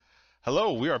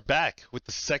Hello, we are back with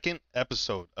the second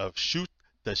episode of Shoot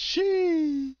the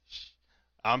Sheesh.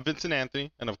 I'm Vincent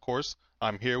Anthony, and of course,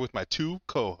 I'm here with my two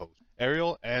co-hosts,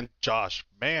 Ariel and Josh.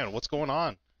 Man, what's going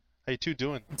on? How you two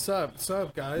doing? What's up? What's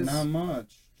up, guys? Not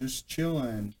much. Just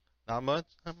chilling. Not much,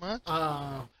 not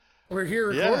much. We're here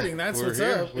recording. That's what's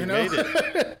here. up. We You know, made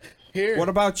it. here. What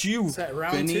about you, It's at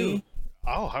round Vinny? two.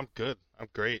 Oh, I'm good. I'm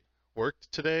great.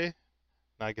 Worked today, and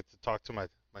I get to talk to my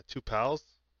two pals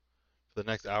for the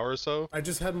next hour or so. I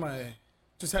just had my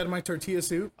tortilla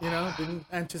soup. You know, been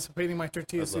anticipating my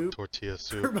tortilla I love soup tortilla for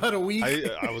soup. about a week.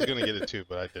 I was gonna get it too,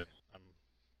 but I didn't. I'm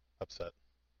upset.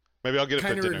 Maybe I'll get it for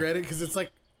Kind of dinner. regret it because it's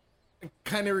like,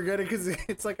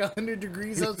 100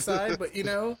 degrees outside, but you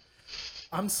know,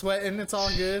 I'm sweating. It's all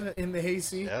good in the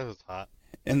AC. Yeah, it was hot.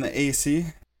 In the AC?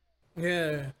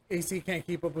 Yeah, AC can't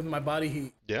keep up with my body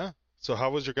heat. Yeah. So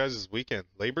how was your guys' weekend?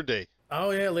 Labor Day.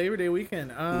 Oh yeah, Labor Day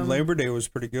weekend. Labor Day was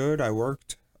pretty good. I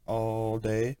worked all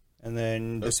day and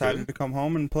then That's decided good. to come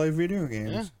home and play video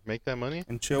games Yeah, make that money.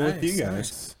 and chill with you Nice, guys.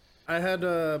 nice. I had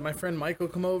my friend Michael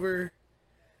come over.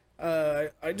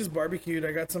 I just barbecued.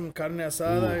 I got some carne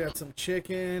asada. I got some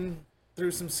chicken. Threw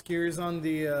some skewers on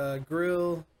the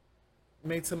grill.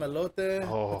 Made some elote.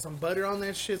 Oh. Put some butter on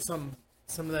that shit. Some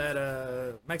of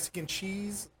that Mexican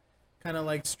cheese. Kind of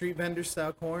like street vendor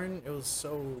style corn. It was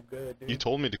so good, dude. You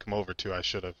told me to come over too. I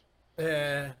should have.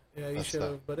 Yeah, you That's should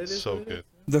have. But it is so what it good. is.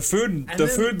 The food, And the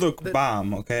then food looked the-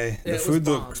 bomb. Okay, Yeah, the it was food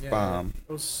bomb, looks yeah. bomb.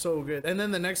 It was so good. And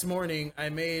then the next morning, I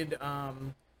made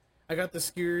I got the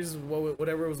skewers,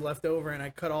 whatever was left over, and I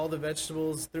cut all the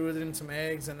vegetables, threw it in some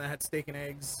eggs, and I had steak and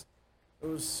eggs. It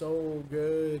was so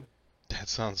good. That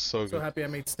sounds so So good. happy I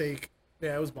made steak.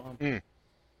 Yeah, it was bomb. I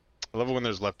love it when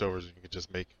there's leftovers and you can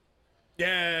just make.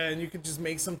 Yeah, and you could just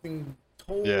make something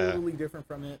totally different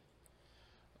from it.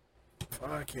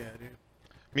 Fuck yeah, dude.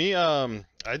 Me,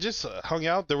 I just hung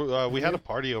out. We had a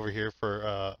party over here for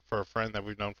a friend that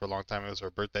we've known for a long time. It was her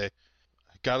birthday.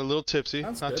 Got a little tipsy.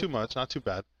 Sounds Not good. too much. Not too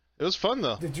bad. It was fun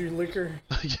though. Did you liquor?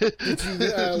 Yeah. Did you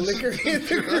liquor in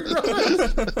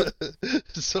the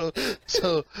garage? so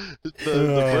the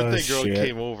birthday girl shit.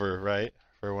 came over, right?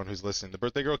 For everyone who's listening, the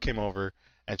birthday girl came over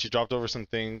and she dropped over some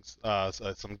things,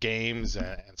 some games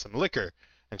and some liquor,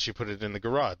 and she put it in the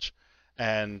garage.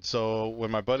 And so when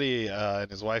my buddy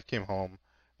and his wife came home,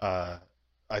 I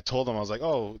told them, I was like,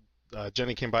 "Oh,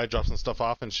 Jenny came by, dropped some stuff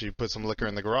off, and she put some liquor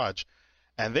in the garage."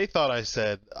 And they thought I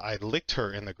said I licked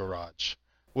her in the garage,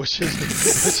 which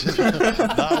is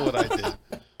not what I did.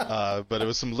 But it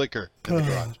was some liquor in the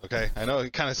garage. Okay, I know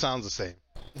it kind of sounds the same.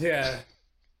 Yeah.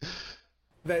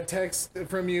 That text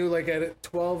from you like at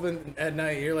 12 at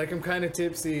night, you're like, I'm kind of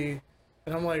tipsy.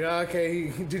 And I'm like, oh, okay,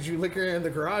 did you liquor in the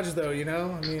garage though, you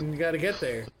know? I mean, you got to get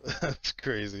there. That's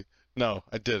crazy. No,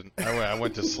 I didn't. I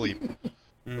went to sleep.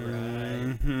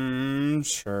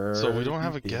 Sure. So we don't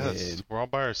have a you guest. did. We're all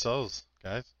by ourselves,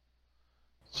 guys.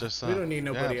 It's just We don't need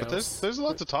nobody yeah, but else. there's a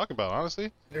lot to talk about,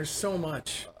 honestly. There's so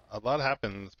much. A lot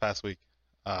happened this past week.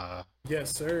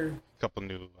 Yes, sir. Couple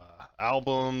new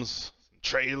albums, some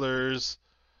trailers,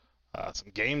 some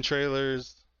game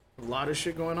trailers. A lot of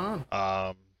shit going on.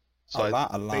 So a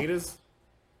lot.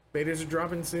 Betas are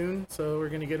dropping soon, so we're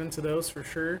going to get into those for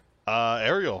sure.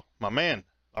 Ariel, my man,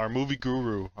 our movie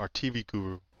guru, our TV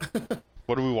guru.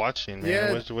 What are we watching, man?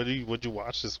 Yeah. What'd you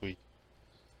watch this week?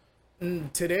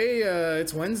 Today,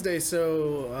 it's Wednesday,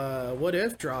 so What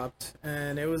If dropped,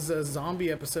 and it was a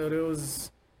zombie episode. It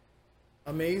was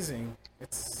amazing.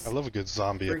 It's I love a good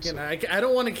zombie freaking. episode. I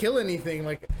don't want to kill anything.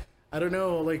 Like, I don't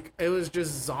know. Like, it was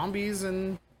just zombies,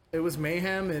 and it was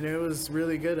mayhem, and it was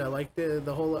really good. I liked the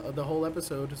whole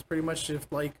episode. It's pretty much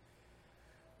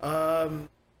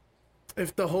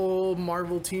if the whole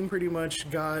Marvel team pretty much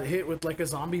got hit with like a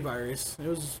zombie virus. It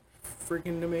was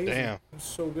freaking amazing. Damn. It was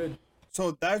so good.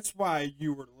 So that's why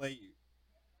you were late.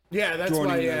 Yeah, that's joining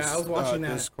why. this, Yeah, I was watching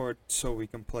that. Discord so we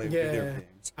can play Yeah, video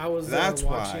games. I was That's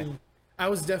watching. I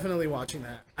was definitely watching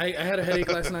that. I had a headache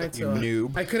last night, so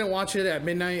noob. I couldn't watch it at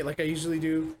midnight like I usually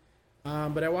do.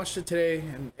 But I watched it today,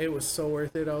 and it was so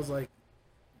worth it. I was like,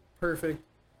 perfect.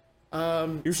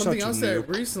 You're Something such a else that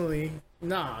noob. recently,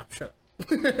 shut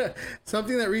up.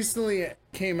 Something that recently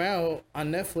came out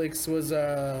on Netflix was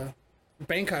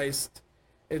Bank Heist.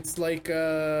 It's like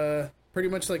pretty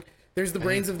much like there's the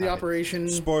brains of the operation.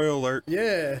 Spoiler alert.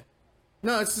 Yeah.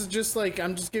 No, it's just like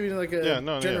I'm just giving like a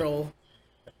general.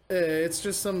 It's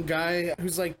just some guy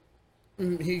who's like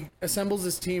he assembles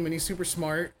his team and he's super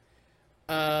smart.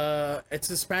 It's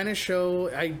a Spanish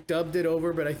show. I dubbed it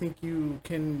over, but I think you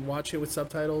can watch it with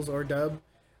subtitles or dub.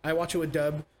 I watch it with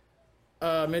dub.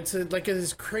 It's like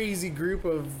this crazy group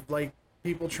of like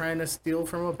people trying to steal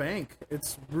from a bank.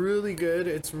 It's really good.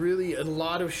 It's really a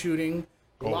lot of shooting,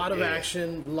 a lot of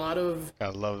action, a lot of. I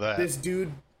love that. This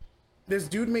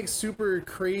dude makes super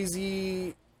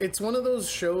crazy. It's one of those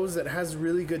shows that has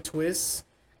really good twists,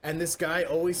 and this guy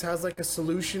always has like a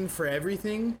solution for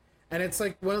everything. And it's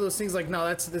like one of those things like, no,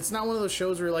 it's not one of those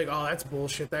shows where you're like, oh, that's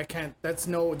bullshit. There's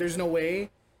no way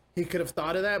he could have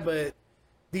thought of that. But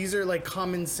these are like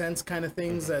common sense kind of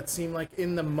things that seem like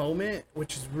in the moment,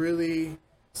 which is really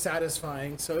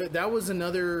satisfying. So that was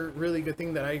another really good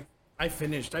thing that I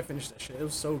finished. I finished that shit. It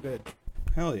was so good.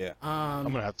 Hell yeah. I'm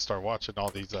going to have to start watching all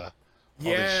these shows,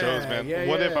 man.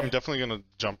 What If? I'm definitely going to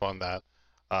jump on that.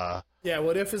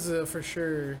 What If is for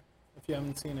sure. If you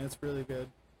haven't seen it, it's really good.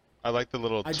 I like the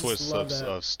little twists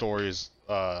of stories,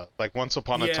 like Once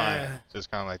Upon a Time, just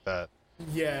kind of like that.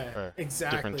 Yeah,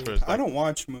 exactly. Twists, I don't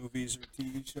watch movies or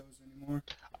TV shows anymore.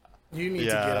 You need to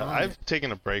get on I've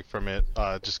taken a break from it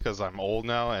just because I'm old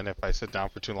now, and if I sit down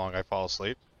for too long, I fall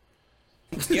asleep.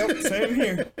 Yep, same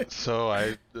here.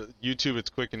 So YouTube,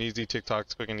 it's quick and easy.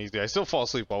 TikTok's quick and easy. I still fall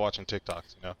asleep while watching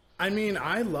TikToks, you know? I mean,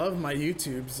 I love my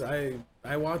YouTubes.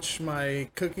 I watch my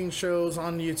cooking shows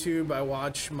on YouTube. I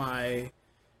watch my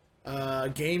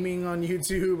gaming on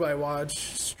YouTube. I watch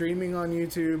streaming on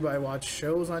YouTube. I watch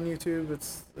shows on YouTube.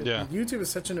 YouTube is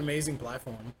such an amazing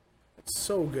platform. It's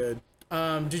so good.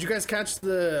 Did you guys catch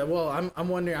I'm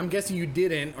wondering, I'm guessing you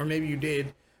didn't, or maybe you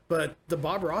did, but the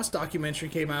Bob Ross documentary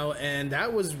came out, and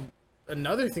that was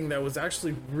another thing that was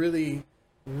actually really,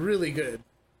 really good.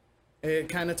 It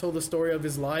kind of told the story of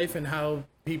his life and how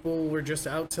people were just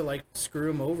out to like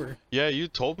screw him over. Yeah, you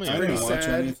told me. I didn't watch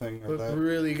anything of that.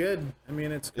 Really good. I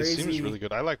mean, it's crazy. It seems really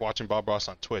good. I like watching Bob Ross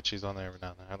on Twitch. He's on there every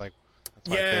now and then.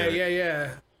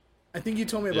 Yeah. I think you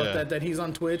told me about that he's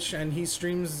on Twitch and he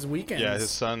streams weekends. Yeah, his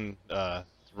son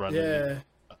running. Yeah.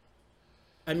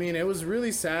 I mean, it was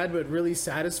really sad, but really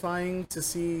satisfying to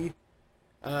see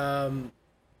a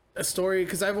story,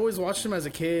 because I've always watched him as a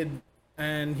kid,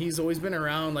 and he's always been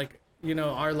around, like, you know,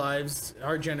 our lives,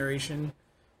 our generation.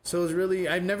 So it was really,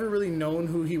 I've never really known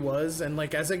who he was, and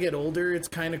like as I get older, it's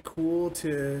kind of cool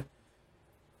to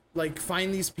like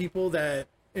find these people that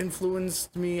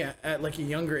influenced me at like a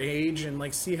younger age, and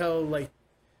like see how like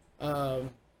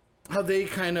how they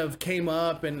kind of came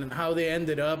up and how they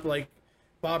ended up, like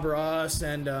Bob Ross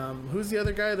and who's the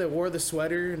other guy that wore the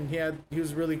sweater and he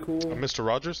was really cool. Mr.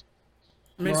 Rogers.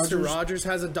 Mr. Rogers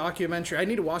has a documentary. I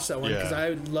need to watch that one because I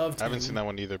loved him. I haven't seen that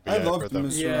one either. I loved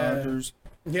Mr. Rogers.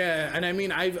 Yeah, and I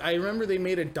mean, I remember they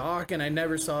made a doc and I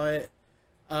never saw it.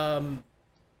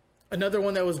 Another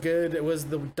one that was good, it was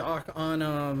the doc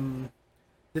on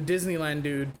the Disneyland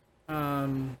dude.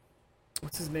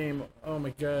 What's his name? Oh my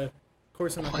god. Of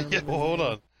course I'm not gonna remember. Hold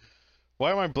on.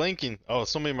 Why am I blanking? Oh,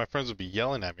 so many of my friends would be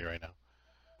yelling at me right now.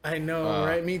 I know,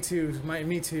 right? Me too.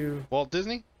 Me too. Walt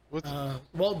Disney?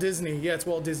 Walt Disney. Yeah, it's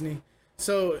Walt Disney.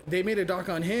 So they made a doc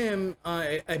on him.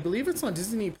 I believe it's on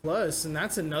Disney Plus, and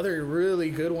that's another really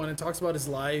good one. It talks about his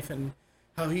life and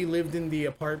how he lived in the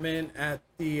apartment at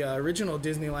the original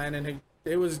Disneyland, and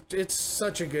it's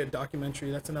such a good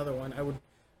documentary. That's another one I would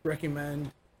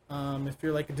recommend if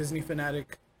you're like a Disney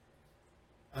fanatic.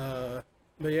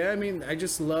 But yeah, I mean, I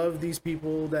just love these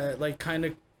people that like kind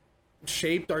of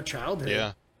shaped our childhood.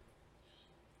 Yeah.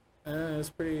 It's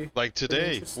pretty. Like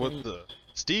today, what the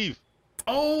Steve?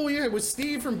 Oh yeah, it was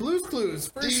Steve from Blue's Clues.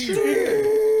 For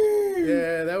sure.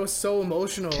 Yeah, that was so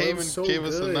emotional. Gave us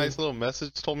a nice little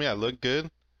message. Told me I look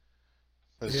good.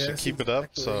 I should keep it up.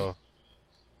 So.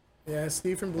 Yeah,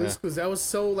 Steve from Blue's Clues. That was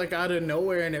so like out of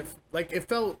nowhere, and it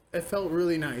felt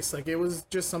really nice. Like it was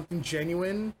just something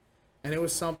genuine, and it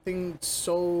was something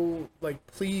so like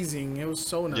pleasing. It was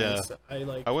so nice.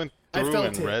 Yeah. I went through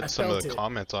and read some of the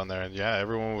comments on there, and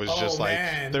everyone was just like,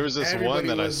 there was this one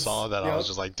that I saw that I was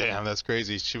just like, damn, that's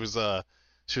crazy. She was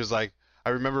like, I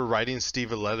remember writing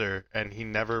Steve a letter and he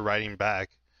never writing back,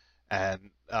 and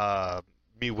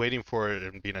me waiting for it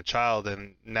and being a child,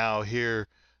 and now here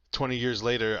 20 years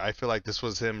later I feel like this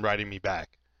was him writing me back,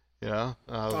 you know.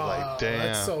 And I was like, damn,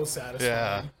 that's so satisfying.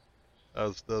 Yeah, that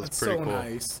was that's pretty so cool.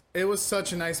 Nice. It was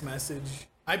such a nice message.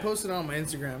 I posted it on my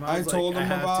Instagram. I told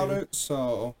him about it,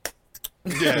 so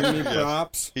yeah,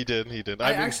 props. He did.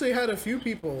 I actually had a few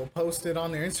people post it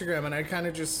on their Instagram, and I kind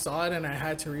of just saw it and I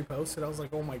had to repost it. I was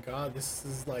like, oh my god, this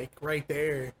is like right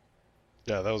there.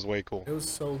 Yeah, that was way cool. It was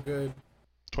so good.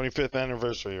 25th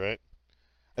anniversary, right?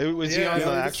 Was he on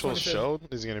the actual show?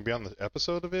 Is he going to be on the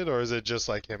episode of it, or is it just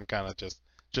like him kind of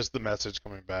just the message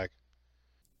coming back?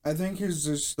 I think it's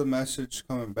just the message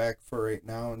coming back for right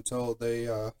now until they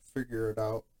figure it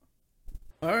out.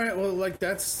 All right, well, like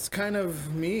that's kind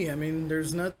of me. I mean,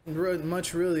 there's not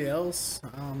much really else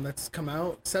that's come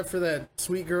out except for that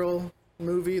Sweet Girl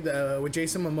movie with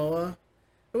Jason Momoa.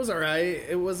 It was alright.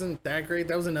 It wasn't that great.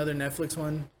 That was another Netflix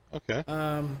one. Okay.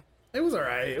 It was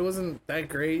alright. It wasn't that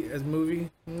great as a movie.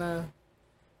 Nah.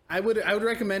 I would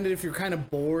recommend it if you're kind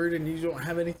of bored and you don't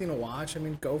have anything to watch. I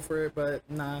mean, go for it. But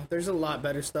nah, there's a lot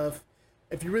better stuff.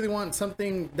 If you really want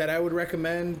something that I would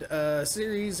recommend,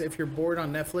 series, if you're bored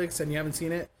on Netflix and you haven't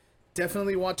seen it,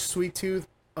 definitely watch Sweet Tooth,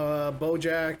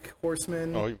 BoJack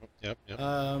Horseman. Oh, yep.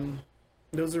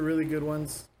 Those are really good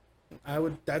ones.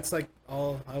 That's like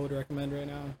all I would recommend right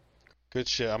now. Good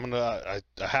shit. I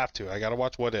have to. I gotta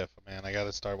watch What If, man. I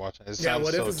gotta start watching. It sounds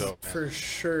What so If is dope, man. for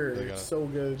sure. Really So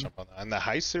good. Jump on that. And the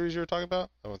Heist series you were talking about?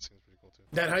 That one seems pretty cool too.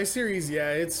 That Heist series,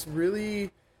 yeah, it's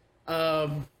really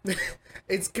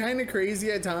it's kind of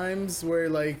crazy at times where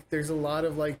like there's a lot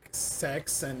of like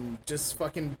sex and just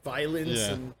fucking violence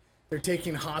and they're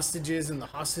taking hostages and the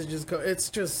hostages go. It's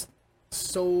just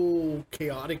so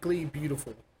chaotically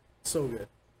beautiful, so good.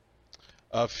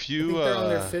 A few. I think they're on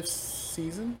their 5th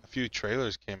season. A few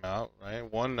trailers came out, right?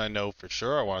 One I know for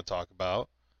sure I want to talk about,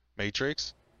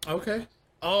 Matrix. Okay.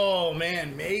 Oh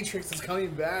man, Matrix is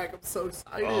coming back. I'm so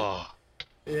excited. Oh.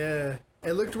 Yeah.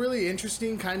 It looked really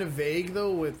interesting, kind of vague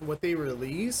though with what they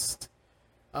released.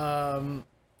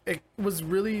 It was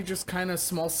really just kind of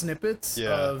small snippets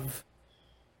of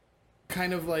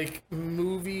kind of like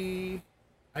movie,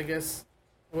 I guess,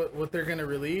 what they're gonna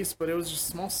release, but it was just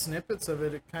small snippets of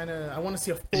it. It kind of, I want to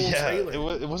see a full trailer.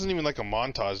 It wasn't even like a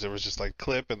montage. There was just like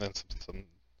clip and then some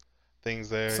things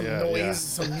there. Some noise,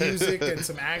 some music, and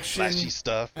some action, flashy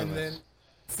stuff, and then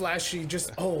flashy,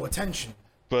 just attention.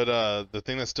 But the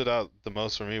thing that stood out the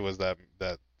most for me was that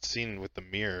scene with the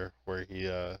mirror where he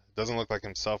doesn't look like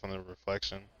himself in the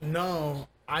reflection. No,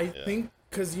 I think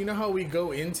because you know how we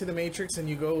go into the Matrix and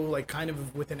you go like kind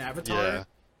of with an avatar,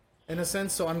 in a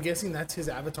sense. So I'm guessing that's his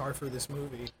avatar for this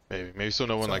movie. Maybe so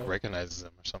no one like recognizes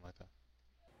him or something like that.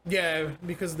 Yeah,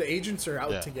 because the agents are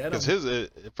out to get him. Because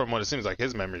from what it seems like,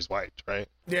 his memory's wiped, right?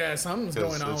 Yeah, something's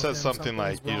going on. It says something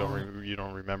like you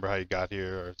don't remember how you got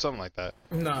here or something like that.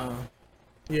 No.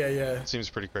 Yeah. It seems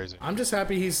pretty crazy. I'm just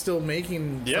happy he's still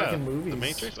making fucking movies. The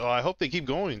Matrix. Oh, I hope they keep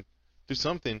going. Do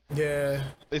something. Yeah.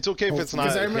 It's okay if it's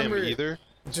not him either.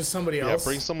 Just somebody else. Yeah,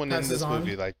 bring someone in this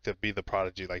movie like to be the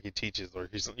prodigy, like he teaches or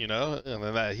he's and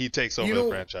then he takes over the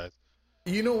franchise.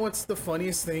 You know what's the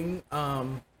funniest thing?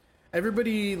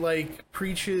 Everybody like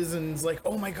preaches and is like,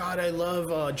 "Oh my god, I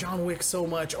love John Wick so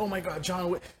much. Oh my god,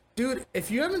 John Wick." Dude, if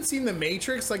you haven't seen The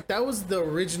Matrix, like that was the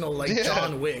original, like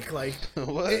John Wick. Like,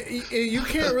 you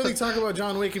can't really talk about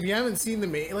John Wick if you haven't seen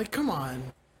Like, come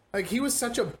on, like he was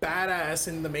such a badass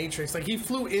in The Matrix. Like he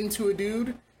flew into a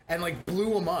dude and like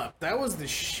blew him up. That was the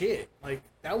shit. Like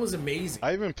that was amazing.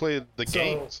 I even played the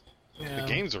games. Yeah. The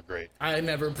games are great. I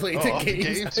never played the games.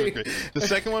 The games are great. The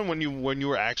second one, when you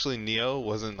were actually Neo,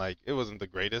 wasn't the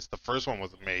greatest. The first one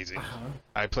was amazing.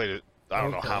 I played it. I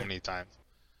don't know how many times.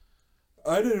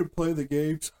 I didn't play the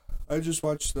games. I just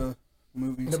watched the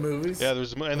movies. The movies? Yeah,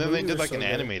 and then they did like an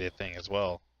animated thing as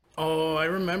well. Oh, I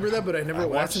remember that, but I never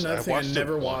watched another thing I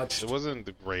never watched. It wasn't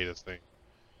the greatest thing.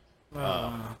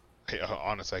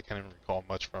 Honestly, I can't even recall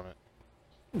much from it.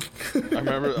 I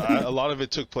remember a lot of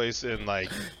it took place in like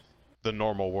the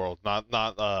normal world, not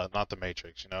the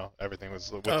Matrix. Everything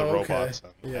was with the robots.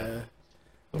 And,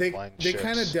 they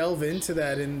kind of delve into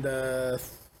that in the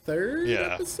third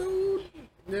episode.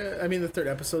 Yeah, I mean the third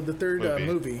episode, the third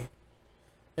movie.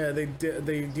 Yeah, they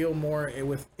deal more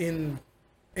with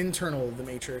internal of the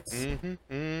Matrix.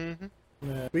 Yeah.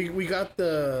 We got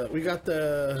the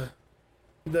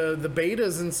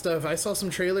betas and stuff. I saw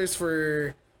some trailers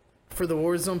for the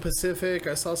Warzone Pacific.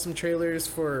 I saw some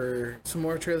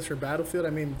more trailers for Battlefield.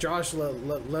 I mean, Josh,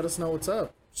 let us know what's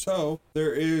up. So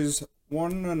there is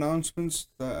one announcement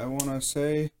that I want to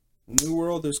say. New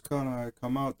World is gonna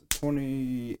come out the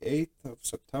 28th of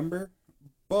September,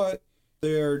 but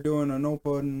they are doing an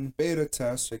open beta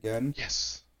test again.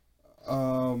 Yes.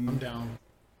 I'm down.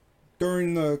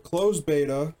 During the closed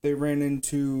beta, they ran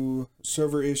into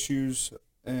server issues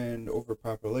and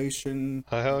overpopulation.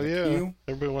 Hell yeah!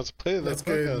 Everybody wants to play that. That's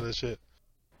good. Out of this shit.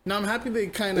 No, I'm happy they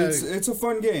kind of. It's a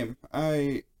fun game.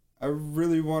 I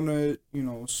really want to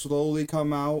slowly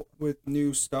come out with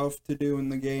new stuff to do in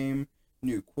the game.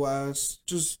 New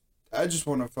quests. I just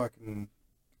want to fucking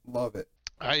love it.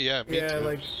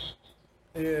 Me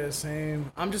too.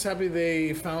 Same. I'm just happy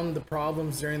they found the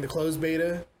problems during the closed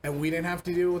beta and we didn't have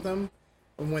to deal with them.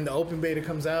 And when the open beta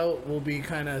comes out, we'll be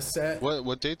kind of set.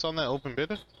 What date's on that open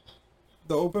beta?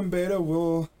 The open beta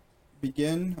will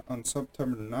begin on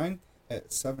September 9th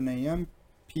at 7 a.m.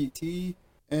 PT,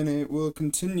 and it will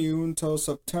continue until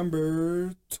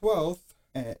September 12th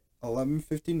at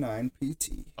 11:59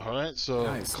 PT. All right, so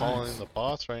I'm calling the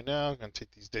boss right now. I'm gonna take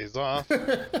these days off.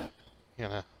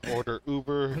 Gonna order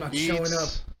Uber I'm not Eats showing up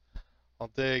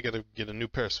all day. Gotta get a new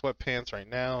pair of sweatpants right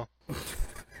now.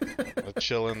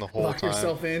 Chilling the whole Lock time.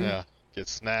 yourself in. Yeah. Get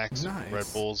snacks, Nice. Red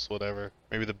Bulls, whatever.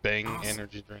 Maybe the Bang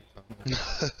energy drink.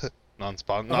 Not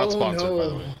sponsored, no. by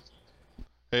the way.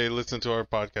 Hey, listen to our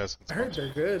podcast. I heard they're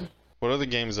good. What other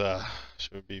games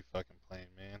should we be fucking playing,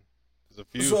 man? There's a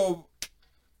few. So,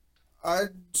 I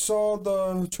saw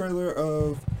the trailer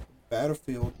of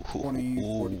Battlefield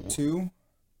 2042.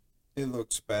 It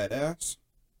looks badass.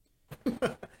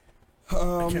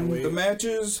 Can't wait. The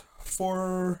matches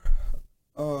for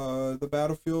the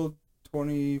Battlefield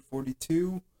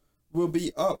 2042 will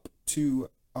be up to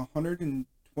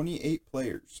 128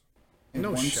 players in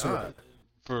No one shot. server.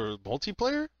 For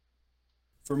multiplayer?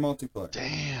 For multiplayer.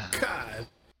 Damn. God.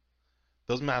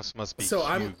 Those maps must be So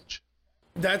huge.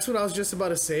 That's what I was just about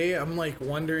to say. I'm like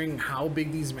wondering how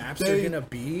big these maps are gonna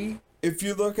be. If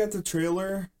you look at the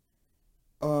trailer,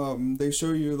 they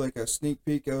show you like a sneak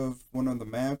peek of one of the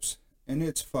maps, and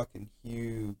it's fucking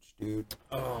huge, dude.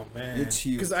 Oh man, it's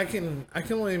huge. Because I can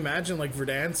only imagine like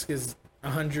Verdansk is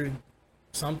 100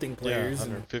 something players. Yeah,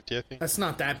 150, I think. That's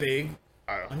not that big.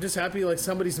 I'm just happy like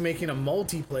somebody's making a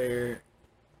multiplayer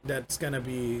that's gonna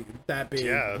be that big.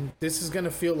 Yeah. This is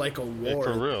gonna feel like a war.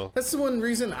 For real. That's the one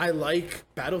reason I like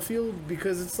Battlefield,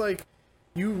 because it's like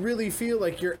you really feel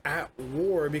like you're at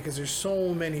war because there's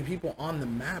so many people on the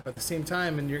map at the same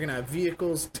time, and you're gonna have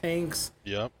vehicles, tanks,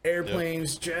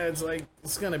 airplanes, jets. Like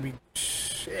it's gonna be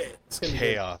shit. It's gonna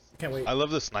chaos. Be Can't wait. I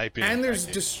love the sniping. And there's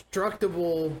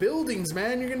destructible buildings,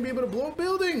 man. You're gonna be able to blow up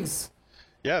buildings.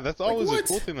 Yeah, that's always a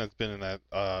cool thing that's been in that.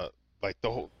 Like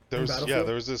the whole there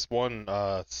was this one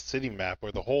city map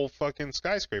where the whole fucking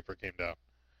skyscraper came down.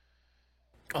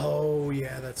 Oh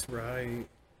yeah, that's right.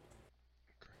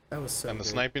 That was so. And the good.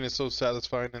 sniping is so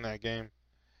satisfying in that game.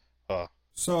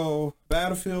 So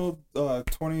Battlefield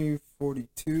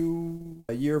 2042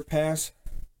 a year pass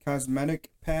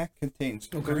cosmetic pack contains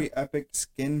 3 epic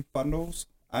skin bundles.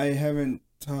 I haven't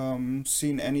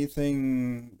seen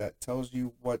anything that tells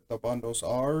you what the bundles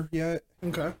are yet.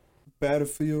 Okay.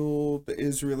 Battlefield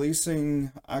is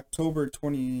releasing October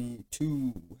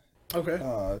 22. Okay.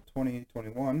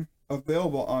 2021.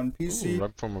 Available on PC. Ooh,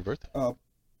 right before my birthday.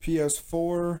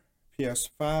 PS4,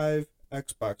 PS5,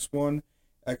 Xbox One,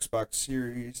 Xbox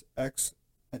Series X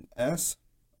and S.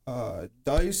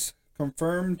 DICE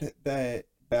confirmed that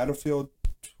Battlefield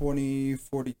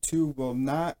 2042 will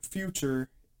not feature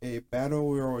a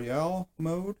Battle Royale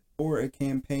mode or a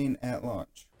campaign at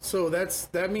launch. So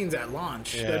that means at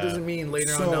launch. Yeah. That doesn't mean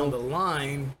later on down the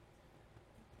line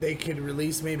they could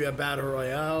release maybe a Battle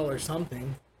Royale or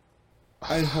something.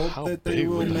 I hope that they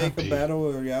will make a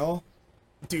Battle Royale.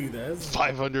 Dude, that's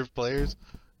 500 players.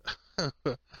 I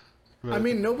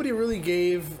mean, nobody really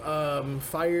gave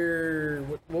Fire.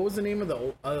 What was the name of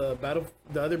the other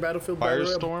Battlefield?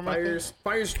 Firestorm.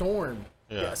 Firestorm.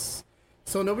 Yeah. Yes.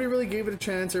 So nobody really gave it a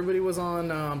chance. Everybody was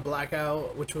on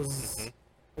Blackout, which was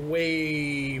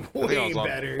way I think I was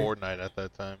better. on Fortnite at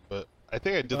that time, but I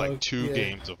think I did like 2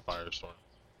 games of Firestorm.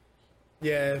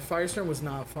 Yeah, Firestorm was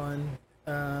not fun.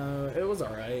 It was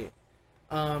alright.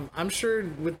 I'm sure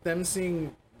with them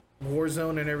seeing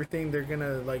Warzone and everything, they're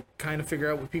gonna like kind of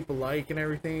figure out what people like and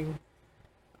everything.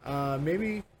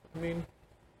 Maybe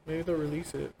they'll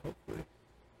release it. Hopefully.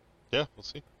 Yeah, we'll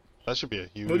see. That should be a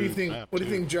huge. What do you think? Map, what do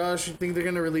you think, Josh? You think they're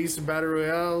gonna release a Battle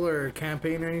Royale or a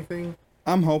campaign or anything?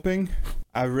 I'm hoping.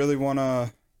 I really want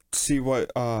to see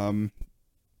what Battle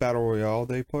Royale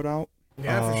they put out.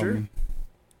 Yeah, for sure.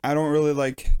 I don't really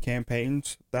like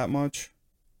campaigns that much.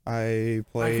 I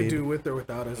could do with or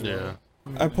without as well. Yeah.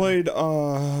 I played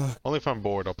Only if I'm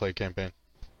bored, I'll play campaign.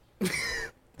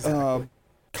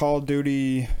 Call of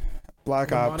Duty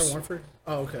Black Ops. Modern Warfare?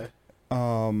 Oh, okay.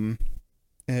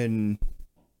 And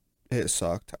it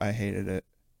sucked. I hated it.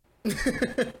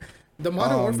 The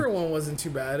Modern Warfare one wasn't too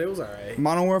bad. It was alright.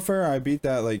 Modern Warfare, I beat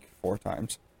that like 4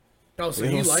 times. Oh, so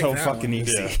it you was like so that fucking one.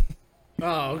 easy. Yeah.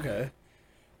 Oh, okay.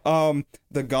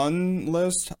 The gun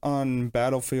list on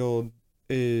Battlefield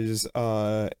is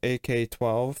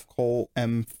AK-12, Colt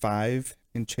M5,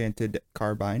 Enchanted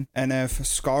Carbine, NF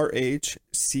Scar H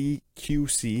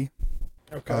CQC,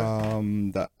 Okay.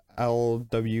 the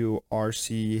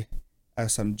LWRC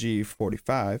SMG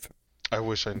 45, I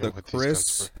wish I knew the what these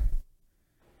Chris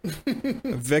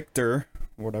Victor,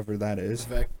 whatever that is.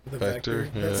 The Vector. Vector,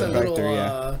 yeah. That's a Vector, little.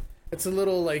 yeah. It's a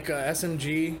little like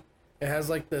SMG It has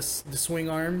like the swing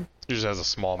arm. It just has a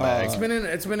small mag. It's been in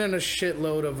a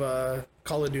shitload of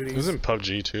Call of Duty. It was in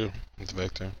PUBG too. It's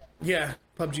Vector. Yeah,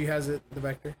 PUBG has it. The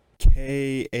Vector.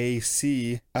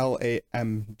 KACLAMG.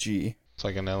 It's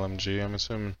like an LMG, I'm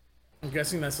assuming. I'm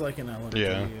guessing that's like an LMG.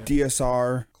 Yeah.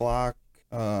 DSR Glock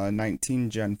 19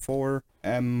 Gen 4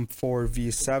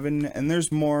 M4V7, and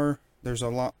there's more. There's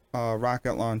a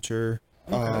rocket launcher.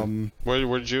 Okay.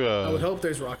 Where'd you? I would hope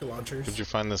there's rocket launchers. Where'd you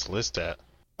find this list at?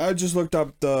 I just looked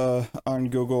up on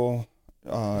Google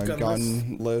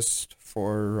gun list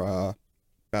for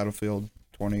Battlefield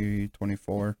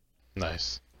 2024.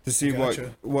 Nice. To see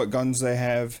what guns they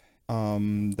have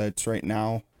that's right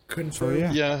now.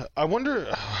 Yeah, I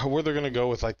wonder where they're gonna go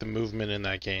with like the movement in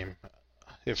that game.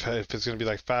 If it's gonna be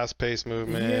like fast paced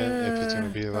movement, if it's gonna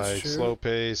be like slow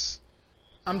pace.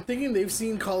 I'm thinking they've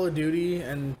seen Call of Duty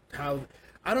and how,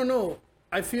 I don't know.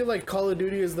 I feel like Call of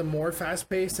Duty is the more fast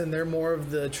paced and they're more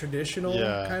of the traditional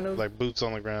kind of like boots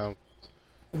on the ground.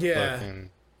 Yeah. I'm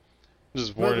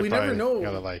just worried if never know.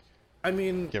 Gotta like. I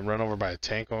mean, get run over by a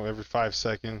tank every 5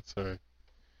 seconds, or.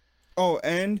 Oh,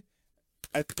 and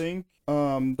I think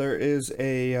there is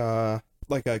a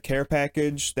like a care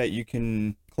package that you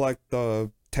can collect the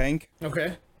tank.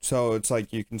 Okay. So it's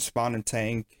like you can spawn a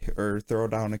tank or throw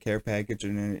down a care package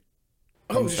and it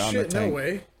comes down the tank. No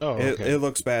way. Oh, okay. It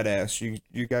looks badass.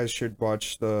 You guys should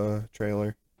watch the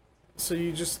trailer. So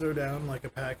you just throw down like a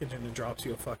package and it drops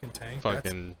you a fucking tank.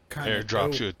 Fucking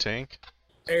airdrops you a tank.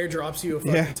 Airdrops you a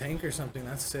fucking tank or something.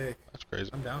 That's sick. That's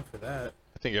crazy. I'm down for that.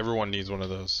 I think everyone needs one of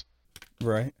those.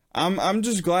 Right. I'm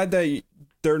just glad that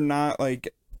they're not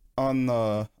like on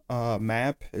the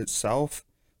map itself,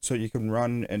 so you can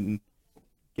run and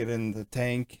get in the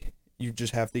tank. You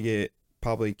just have to get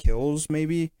probably kills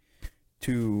maybe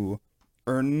to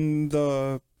earn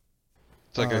the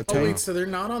it's like a tank. Oh wait, so they're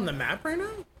not on the map right now?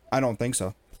 I don't think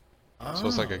so. So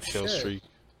it's like a kill streak.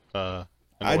 I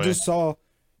just saw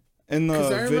in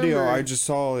the video. I just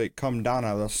saw it come down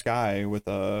out of the sky with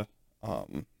a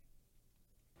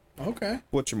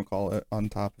whatchamacallit on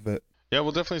top of it. Yeah,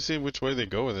 we'll definitely see which way they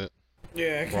go with it.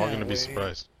 Yeah, we're all gonna be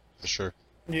surprised for sure.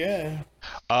 Yeah.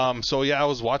 So yeah, I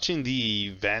was watching the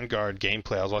Vanguard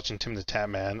gameplay. I was watching Tim the Tap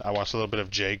Man. I watched a little bit of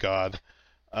J God.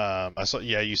 I saw.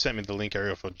 Yeah, you sent me the link,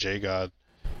 Ariel, for J God.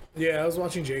 Yeah, I was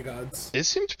watching J Gods. It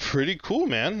seemed pretty cool,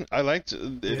 man. I liked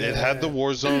it. It had the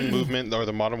Warzone movement or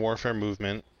the Modern Warfare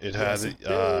movement. It had it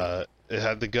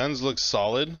had the guns look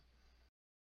solid.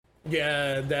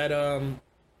 Yeah, that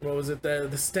what was it?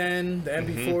 The Sten, the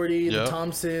MP40, the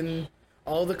Thompson,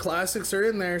 all the classics are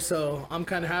in there. So I'm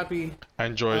kind of happy. I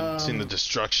enjoyed seeing the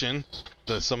destruction.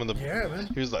 Some of the man.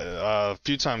 He was like a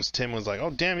few times. Tim was like,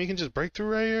 "Oh damn, you can just break through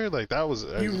right here." Like that was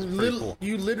pretty cool.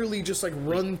 You literally just like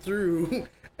run through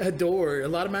a door. A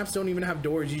lot of maps don't even have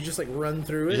doors. You just like run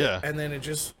through it, and then it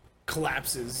just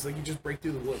collapses. Like you just break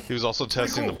through the wood. He was also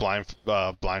testing the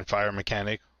blind fire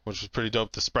mechanic, which was pretty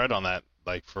dope. The spread on that,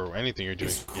 like for anything you're doing,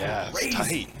 it's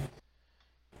tight.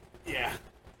 Yeah,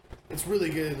 it's really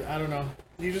good. I don't know.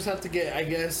 You just have to get, I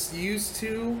guess, used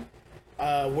to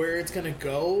where it's gonna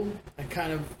go, and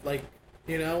kind of like,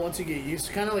 you know, once you get used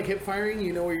to, kind of like hip firing,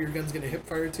 you know where your gun's gonna hip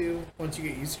fire to once you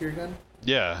get used to your gun.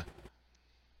 Yeah,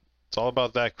 it's all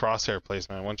about that crosshair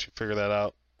placement. Once you figure that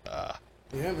out,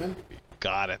 yeah, man, be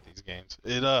god at these games.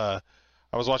 I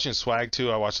was watching Swag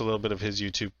too. I watched a little bit of his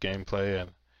YouTube gameplay,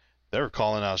 and they were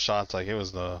calling out shots like it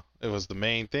was the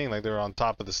main thing. Like they were on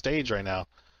top of the stage right now.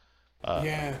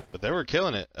 But they were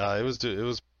killing it.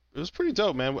 It was pretty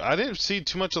dope, man. I didn't see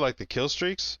too much of like the kill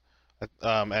streaks,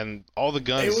 and all the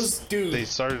guns. They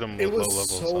started them with low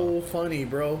levels. It was so funny,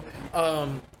 bro.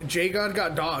 J God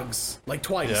got dogs like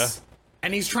twice,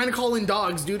 and he's trying to call in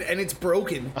dogs, dude, and it's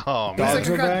broken. Oh man, he's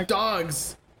like, I got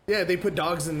dogs. Yeah, they put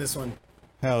dogs in this one.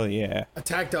 Hell yeah,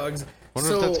 attack dogs. I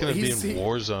wonder if that's gonna be in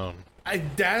Warzone.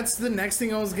 That's the next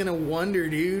thing I was gonna wonder,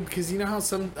 dude, because you know how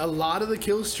a lot of the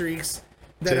kill streaks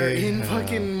that are in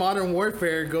fucking Modern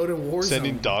Warfare go to Warzone.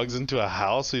 Sending dogs into a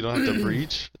house so you don't have to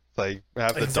breach, like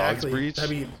have the dogs breach.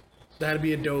 That'd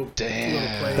be a dope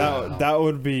little play. That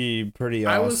would be pretty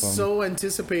awesome. I was so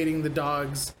anticipating the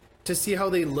dogs to see how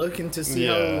they look and to see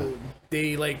how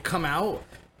they like come out,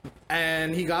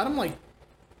 and he got them like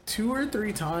 2 or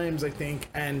 3 times, I think,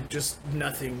 and just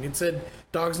nothing. It said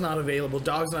dogs not available,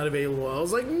 dogs not available. I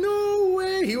was like, no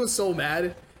way. He was so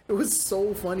mad. It was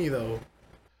so funny though.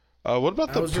 What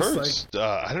about the perks?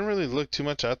 I didn't really look too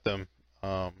much at them.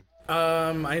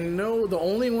 I know the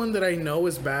only one that I know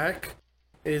is back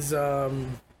is the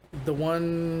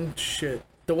one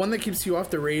that keeps you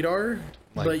off the radar,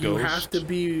 like but Ghost? You have to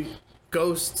be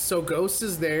Ghost. So Ghost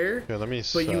is there. Yeah, let me.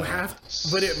 But you have,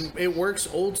 but it works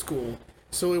old school.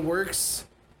 so it works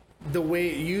the way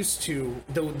it used to,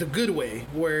 the good way,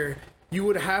 where you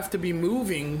would have to be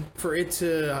moving for it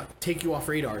to take you off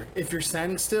radar. If you're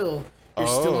standing still, you're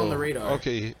still on the radar.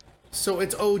 Okay. So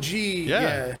it's OG.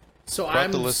 Yeah. So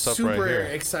I'm super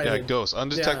excited. Yeah, Ghost.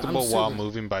 Undetectable while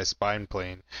moving by spine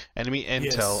plane. Enemy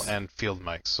intel and field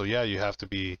mics. So yeah, you have to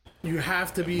be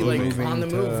like on the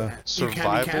move.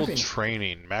 Survival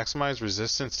training. Maximize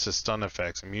resistance to stun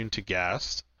effects. Immune to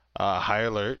gas. High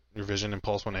alert. Your vision and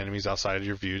pulse when enemies outside of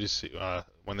your view to see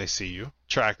when they see you.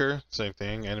 Tracker. Same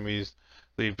thing. Enemies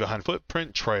leave behind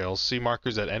footprint trails. See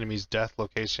markers at enemies' death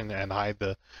location and hide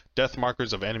the death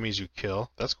markers of enemies you kill.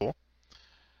 That's cool.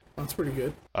 That's pretty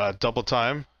good. Double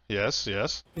time. Yes.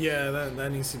 Yeah,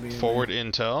 that needs to be forward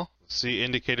intel. See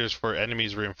indicators for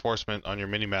enemies reinforcement on your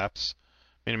minimaps.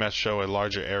 Minimaps show a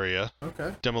larger area.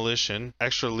 Okay. Demolition.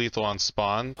 Extra lethal on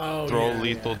spawn. Throw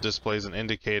lethal displays an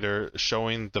indicator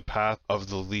showing the path of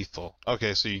the lethal.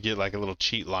 Okay, so you get like a little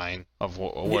cheat line of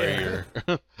where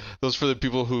you're. Those for the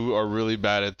people who are really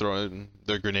bad at throwing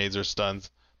their grenades or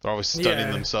stuns. They're always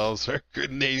stunning themselves or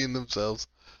grenading themselves.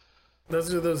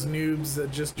 Those are those noobs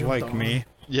that just jumped like on. me.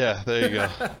 Yeah, there you go.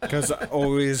 Because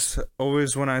always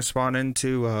when I spawn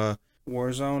into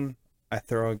Warzone, I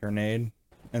throw a grenade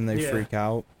and they freak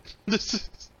out. they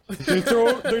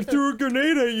threw a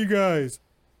grenade at you guys.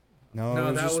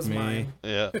 No, that was mine.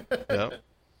 Yeah.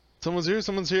 Someone's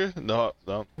here. No,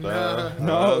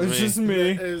 it's just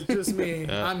me. It's just me.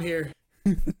 Yeah. I'm here.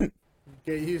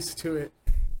 Get used to it.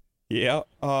 Yeah.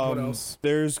 What else?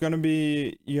 There's gonna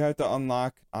be, you have to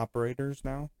unlock operators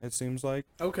now, it seems like.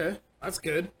 Okay, that's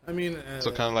good. I mean, so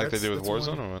kind of like they did with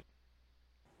Warzone, or what?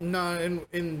 No,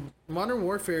 in Modern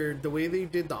Warfare, the way they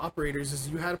did the operators is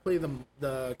you had to play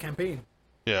the campaign.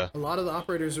 Yeah. A lot of the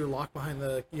operators are locked behind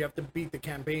you have to beat the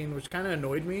campaign, which kind of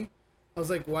annoyed me. I was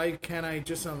like, why can't I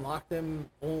just unlock them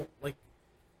like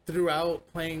throughout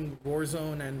playing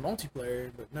Warzone and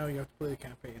multiplayer? But no, you have to play the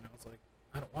campaign. I was like,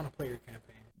 I don't want to play your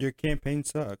campaign. Your campaign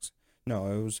sucks. No,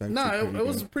 it was actually it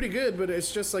was pretty good, but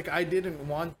it's just like I didn't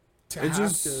want to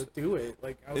to do it.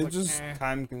 Like I was it's just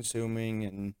time consuming,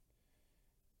 and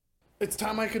it's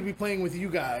time I could be playing with you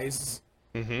guys,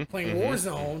 playing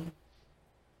Warzone,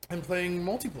 and playing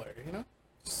multiplayer. You know,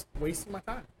 just wasting my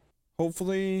time.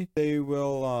 Hopefully, they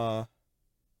will,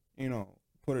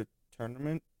 put a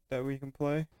tournament that we can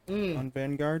play on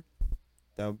Vanguard.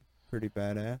 That would be pretty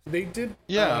badass. They did.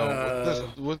 Yeah,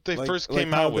 what they first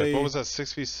came out with. What was that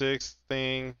 6v6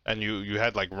 thing? And you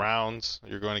had like rounds.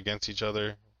 You're going against each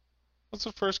other. What's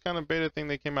the first kind of beta thing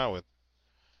they came out with?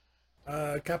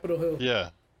 Capitol Hill.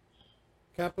 Yeah.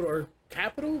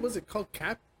 Capital? Was it called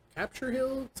Capture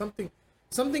Hill? Something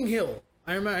Hill.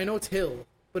 I remember. I know it's Hill,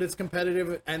 but it's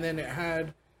competitive. And then it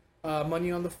had money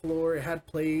on the floor. It had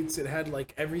plates. It had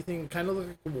like everything. Kind of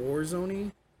like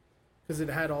Warzone-y. Because it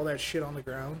had all that shit on the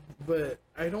ground, but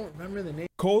I don't remember the name.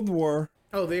 Cold War.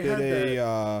 Oh, they had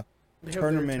a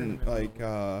tournament like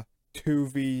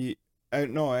 2v.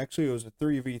 No, actually it was a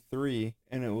 3v3,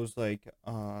 and it was like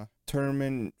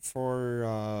tournament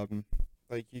for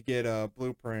like you get a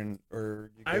blueprint or.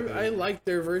 I liked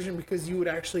their version because you would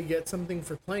actually get something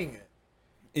for playing it.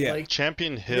 Yeah, like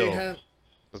Champion Hill.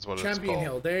 That's what it's called. Champion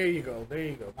Hill. There you go.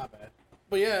 My bad.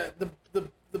 But yeah,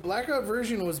 the Blackout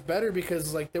version was better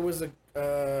because like there was a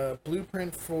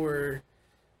blueprint for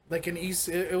like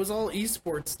it was all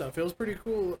esports stuff. It was pretty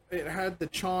cool. It had the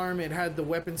charm, it had the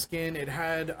weapon skin, it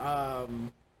had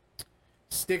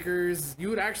stickers. You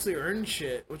would actually earn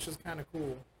shit, which is kind of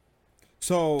cool.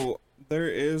 So there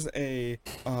is a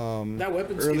that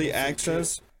weapon early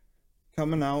access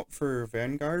coming out for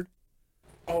Vanguard.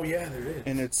 Oh yeah, there is.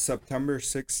 And it's September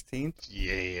 16th.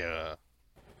 Yeah.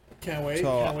 Can't wait.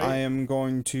 So I am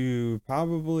going to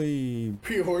probably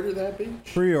pre-order that bitch.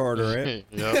 Pre-order it.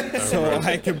 Yep, so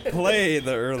I can play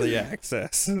the early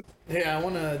access. Yeah, I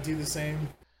want to do the same.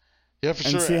 Yeah, for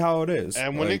sure. And see how it is.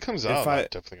 And when it comes out, I'm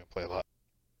definitely gonna play a lot.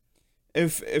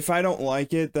 If I don't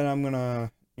like it, then I'm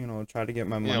gonna try to get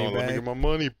my money back. Let me get my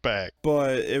money back.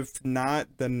 But if not,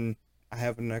 then I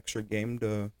have an extra game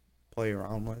to play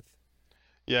around with.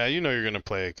 Yeah, you're going to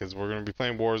play it because we're going to be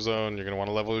playing Warzone. You're going to want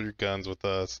to level your guns with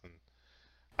us. And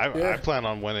I plan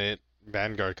on when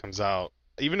Vanguard comes out,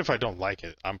 even if I don't like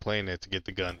it, I'm playing it to get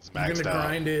the guns maxed out. You're going to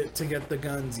grind it to get the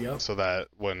guns, yep. So that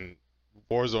when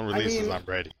Warzone releases, I'm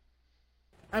ready.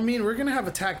 I mean, we're going to have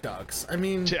attack dogs. I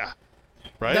mean... Yeah.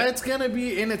 Right? That's going to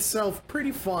be in itself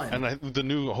pretty fun. And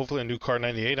hopefully a new Car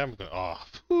 98, I'm going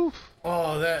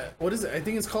what is it? I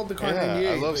think it's called the Car 98.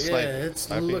 I love sniping.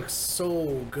 Yeah, it looks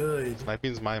so good.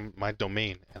 Sniping's my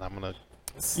domain, and I'm going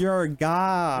to... You're a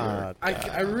god.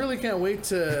 I really can't wait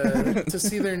to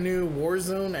see their new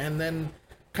Warzone, and then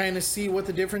kind of see what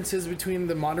the difference is between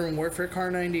the Modern Warfare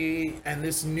Car 98 and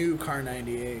this new Car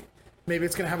 98. Maybe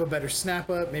it's going to have a better snap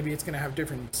up. Maybe it's going to have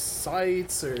different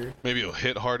sights, or maybe it'll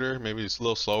hit harder. Maybe it's a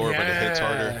little slower, but it hits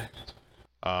harder.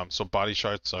 So body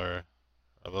shots are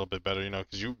a little bit better,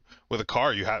 because with a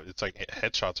car it's like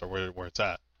headshots are where it's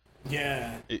at.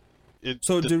 Yeah.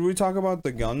 Did we talk about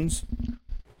the guns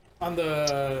on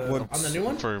the new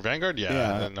one for Vanguard?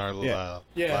 Yeah. In our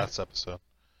last episode.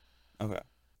 Okay.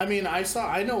 I mean,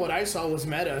 I know what I saw was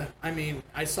meta. I mean,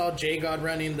 I saw J God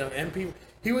running the MP.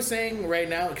 He was saying right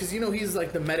now, because he's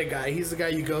like the meta guy. He's the guy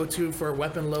you go to for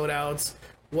weapon loadouts.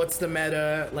 What's the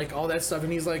meta? Like all that stuff.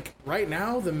 And he's like, right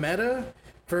now, the meta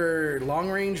for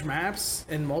long range maps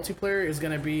and multiplayer is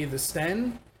going to be the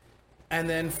Sten. And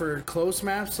then for close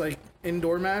maps, like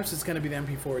indoor maps, it's going to be the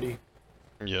MP40.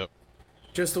 Yep.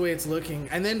 Just the way it's looking.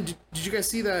 And then, did you guys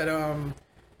see that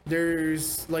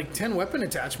there's like 10 weapon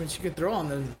attachments you could throw on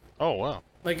them? Oh, wow.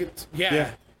 Like, it's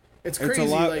crazy.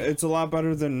 It's a lot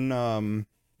better than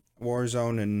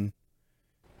Warzone and...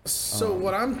 So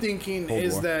what I'm thinking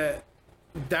is that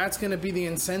that's going to be the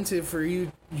incentive for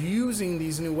you using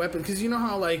these new weapons. Because you know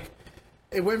how, like,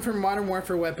 it went from Modern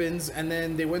Warfare weapons, and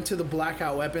then they went to the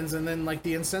Blackout weapons, and then, like,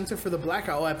 the incentive for the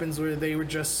Blackout weapons were they were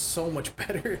just so much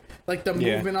better. Like, the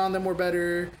movement on them were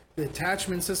better, the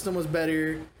attachment system was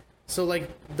better. So, like,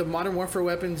 the Modern Warfare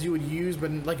weapons you would use,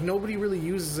 but, like, nobody really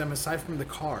uses them aside from the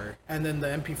car, and then the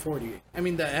MP40. I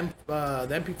mean, the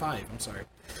MP5, I'm sorry.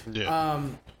 Yeah.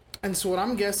 And so what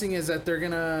I'm guessing is that they're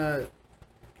gonna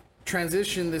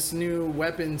transition this new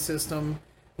weapon system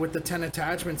with the 10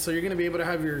 attachments, so you're gonna be able to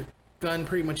have your gun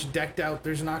pretty much decked out.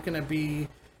 There's not gonna be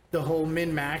the whole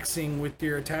min-maxing with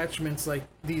your attachments like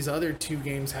these other two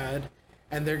games had,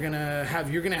 and you're gonna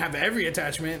have every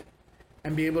attachment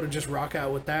and be able to just rock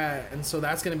out with that. And so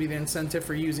that's gonna be the incentive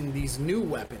for using these new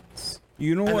weapons.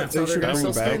 You know what they should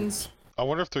bring back? I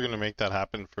wonder if they're gonna make that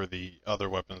happen for the other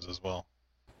weapons as well.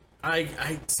 I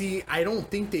don't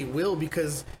think they will,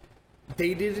 because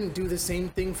they didn't do the same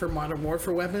thing for Modern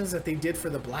Warfare weapons that they did for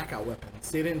the Blackout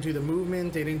weapons. They didn't do the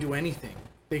movement. They didn't do anything.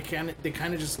 They kind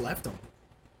of just left them.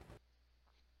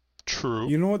 True.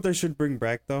 You know what they should bring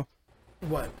back though?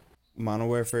 What? Modern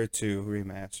Warfare 2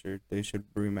 remastered. They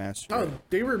should remaster. Oh,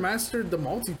 they remastered the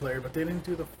multiplayer, but they didn't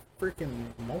do the freaking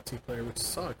multiplayer, which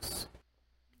sucks.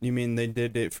 You mean they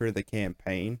did it for the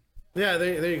campaign? Yeah,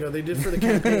 there you go. They did for the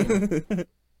campaign.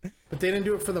 But they didn't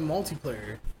do it for the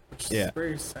multiplayer, which is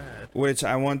very sad. Which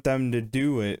I want them to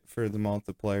do it for the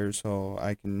multiplayer so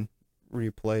I can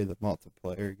replay the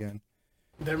multiplayer again.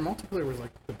 Their multiplayer was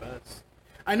like the best.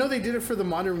 I know they did it for the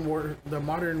Modern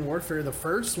Warfare. The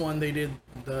first one they did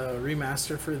the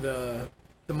remaster for the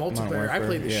multiplayer. I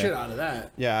played the shit out of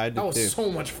that. Yeah, I did. That was too.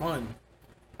 so much fun.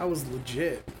 That was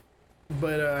legit.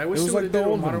 But I wish they would have like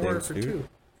did Modern Warfare 2.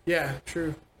 Yeah,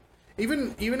 true.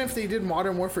 Even if they did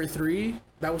Modern Warfare 3,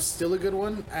 that was still a good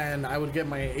one, and I would get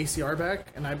my ACR back,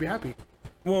 and I'd be happy.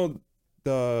 Well,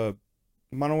 the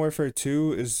Modern Warfare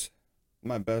 2 is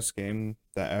my best game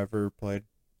that I ever played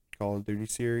Call of Duty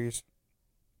series.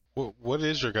 What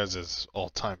is your guys'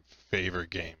 all-time favorite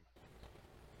game?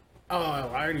 Oh,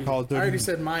 I already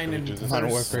said mine in the Modern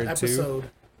Warfare episode. 2.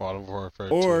 Modern Warfare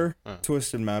 2. Or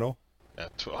Twisted Metal. Yeah,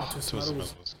 Twisted Metal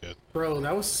was good. Bro,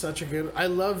 that was such a good... I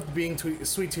loved being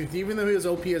Sweet Tooth, even though he was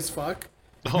OP as fuck.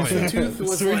 Oh, yeah. Sweet Tooth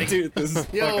was Sweet like... Tooth is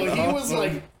yo, he awesome. was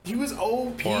like... He was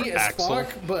OP or as Axel.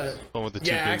 fuck, but... One with the two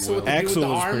big Axel with wheels. the dude with Axel the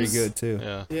was arms. pretty good too.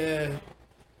 Yeah. Yeah.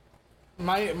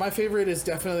 My favorite is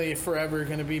definitely forever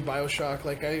going to be BioShock.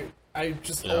 Like, I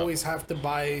just always have to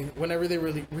buy... Whenever they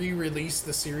re-release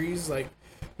the series, like...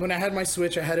 When I had my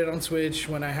Switch, I had it on Switch.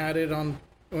 When I had it on...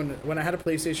 When I had a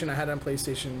PlayStation, I had it on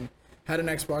PlayStation. Had an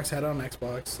Xbox, had it on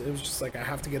Xbox. It was just like, I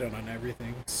have to get it on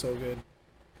everything. It's so good.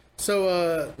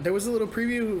 So, there was a little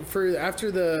preview for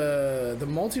after the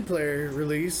multiplayer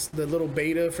release, the little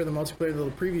beta for the multiplayer, the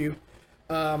little preview.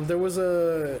 There was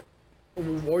a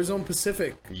Warzone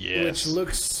Pacific, which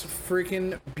looks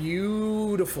freaking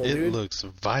beautiful, dude. It looks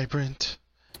vibrant.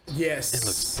 Yes. It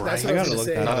looks bright. That's what I was gonna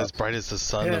say. Not as bright as the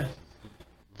sun of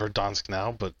Verdansk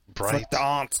now, but bright.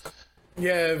 Verdansk.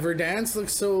 Yeah, Verdansk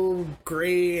looks so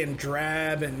gray and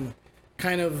drab and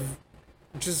kind of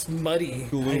just muddy,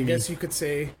 gloomy. I guess you could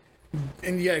say.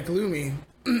 And yeah, gloomy.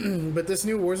 But this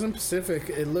new Warzone Pacific,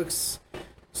 it looks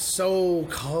so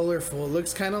colorful. It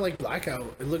looks kind of like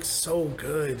Blackout. It looks so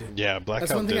good. Yeah, Blackout.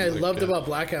 That's one thing I loved good. about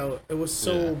Blackout. It was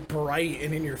so bright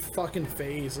and in your fucking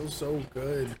face. It was so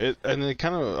good. It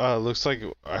kind of looks like,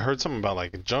 I heard something about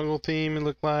like a jungle theme. It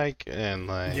looked like, and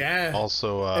like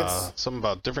also something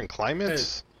about different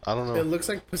climates. I don't know. It looks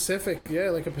like Pacific,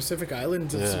 like a Pacific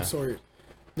island of some sort.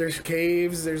 There's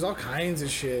caves. There's all kinds of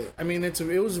shit. I mean, it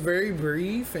was very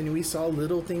brief, and we saw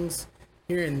little things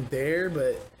here and there,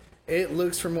 but it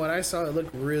looks, from what I saw, it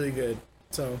looked really good.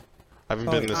 So I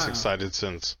haven't been this excited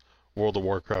since World of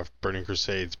Warcraft Burning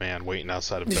Crusades, man, waiting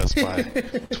outside of Best Buy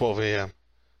 12 a.m.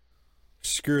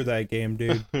 Screw that game,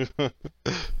 dude.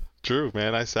 True,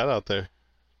 man. I sat out there.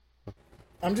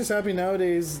 I'm just happy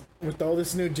nowadays with all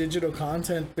this new digital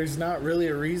content, there's not really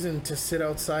a reason to sit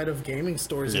outside of gaming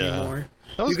stores anymore.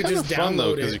 That was kind of fun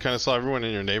though, because you kind of saw everyone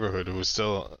in your neighborhood who was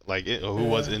still like who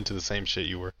was into the same shit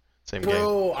you were. Same game.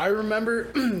 Bro, I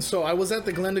remember. So I was at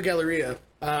the Glendale Galleria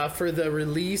for the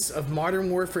release of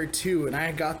Modern Warfare 2, and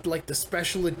I got like the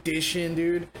special edition,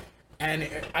 dude. And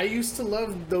I used to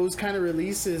love those kind of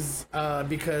releases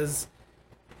because,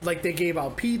 like, they gave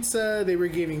out pizza, they were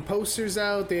giving posters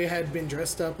out, they had been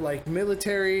dressed up like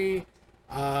military.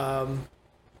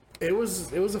 It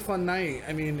was a fun night.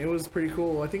 I mean, it was pretty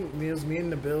cool. I think it was me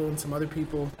and Nabil and some other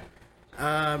people.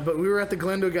 But we were at the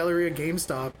Glendale Galleria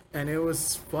GameStop, and it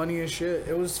was funny as shit.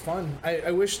 It was fun.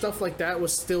 I wish stuff like that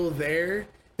was still there.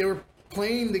 They were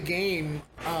playing the game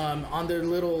on their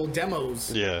little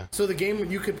demos. Yeah. So the game,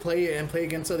 you could play it and play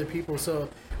against other people. So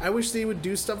I wish they would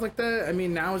do stuff like that. I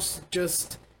mean, now it's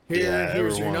just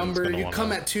here's your number. You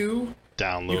come at 2.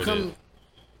 Download it.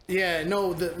 Yeah,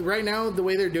 no. Right now, the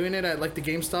way they're doing it at like the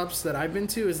GameStops that I've been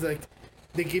to is like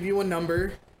they give you a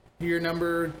number. Your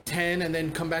number 10, and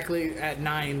then come back late at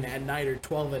 9 at night or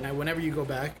 12 at night, whenever you go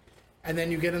back, and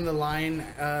then you get in the line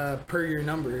per your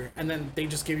number, and then they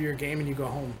just give you your game and you go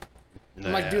home.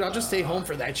 I'm like, dude, I'll just stay home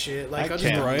for that shit. Like,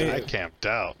 I camped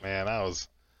out, man.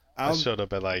 I showed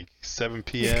up at like 7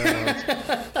 p.m.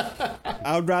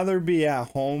 I would rather be at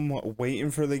home waiting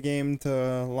for the game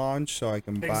to launch so I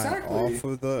can buy it off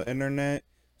of the internet,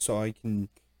 so I can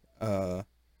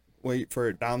wait for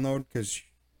it to download, because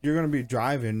you're gonna be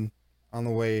driving on the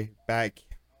way back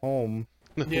home,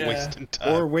 wasting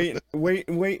time, or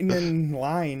waiting in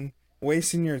line,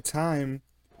 wasting your time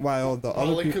while the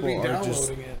other people are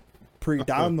just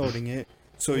pre-downloading it,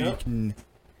 so you can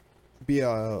be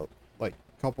like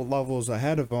a couple levels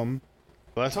ahead of them.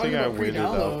 The last thing I waited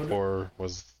out for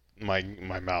was my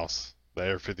mouse, the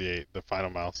Air 58, the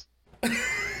final mouse.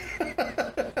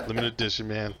 Limited edition,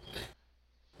 man.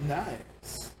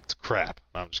 Nice. It's crap.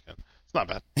 No, I'm just kidding. It's not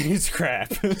bad. It's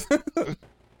crap.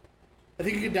 I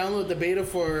think you could download the beta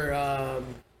for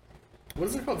what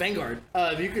is it called? Vanguard.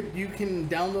 You can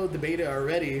download the beta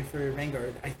already for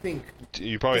Vanguard. I think.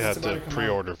 You probably have to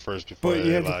pre-order first before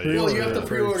they allow you. Well, you have to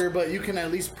pre-order, but you can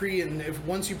at least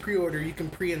once you pre-order, you can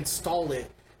pre-install it.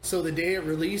 So the day it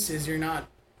releases, you're not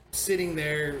sitting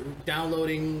there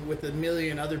downloading with a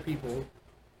million other people.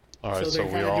 All right, so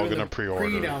we're all gonna pre-order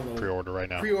right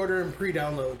now. Pre-order and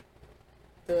pre-download.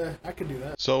 I could do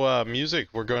that. So music,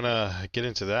 we're gonna get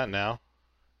into that now.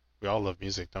 We all love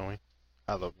music, don't we?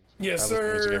 I love music. Yes, I love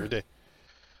music every day.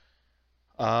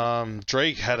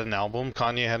 Drake had an album.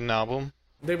 Kanye had an album.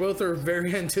 They both are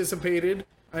very anticipated.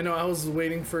 I know I was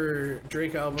waiting for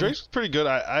Drake album. Drake's pretty good.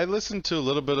 I listened to a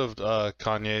little bit of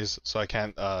Kanye's, so I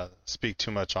can't speak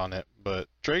too much on it. But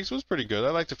Drake's was pretty good. I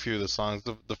liked a few of the songs.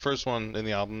 The first one in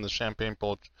the album, the Champagne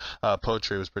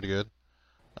Poetry, was pretty good.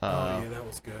 Yeah, that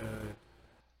was good.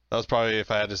 That was probably, if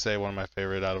I had to say, one of my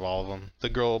favorite out of all of them. The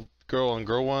girl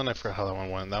one, I forgot how that one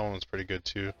went. That one was pretty good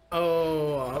too.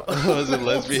 Oh, was it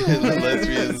lesbian?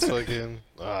 Lesbians fucking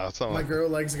something. My girl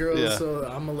likes girls, so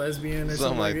I'm a lesbian or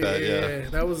something like that. Yeah,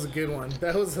 that was a good one.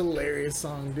 That was a hilarious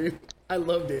song, dude. I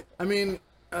loved it. I mean,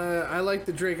 I like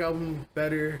the Drake album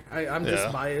better. I'm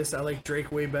just biased. I like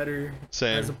Drake way better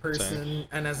as a person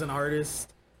and as an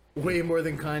artist, way more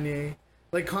than Kanye.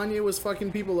 Like, Kanye was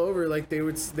fucking people over. Like, there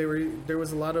was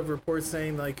a lot of reports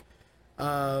saying like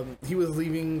he was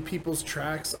leaving people's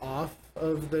tracks off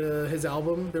of his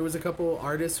album. There was a couple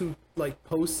artists who like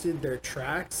posted their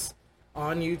tracks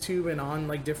on YouTube and on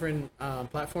like different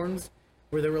platforms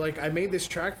where they were like, I made this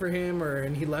track for him,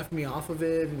 and he left me off of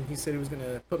it, and he said he was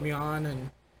gonna put me on, and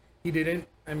he didn't.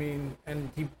 I mean, and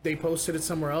they posted it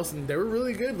somewhere else, and they were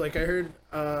really good. Like, I heard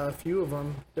a few of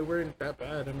them that weren't that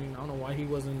bad. I mean, I don't know why he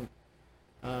wasn't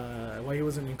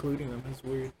including them. It's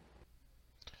weird.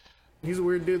 He's a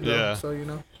weird dude, though, so, you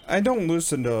know. I don't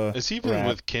listen to Is he even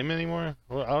with Kim anymore?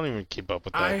 Well, I don't even keep up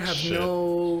with that I have shit.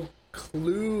 no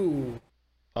clue.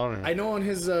 I know on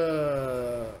his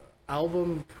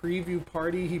album preview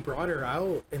party, he brought her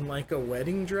out in, like, a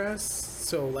wedding dress.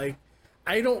 So, like,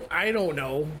 I don't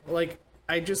know. Like,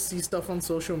 I just see stuff on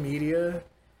social media,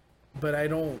 but I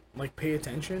don't, like, pay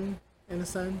attention, in a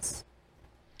sense.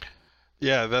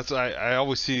 Yeah, I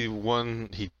always see one,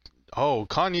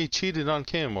 Kanye cheated on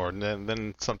Kim, or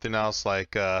then something else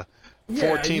like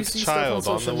 14th child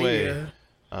on the way.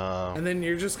 And then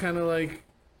you're just kind of like,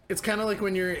 it's kind of like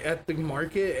when you're at the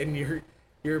market and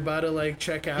you're about to like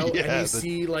check out and you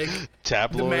see like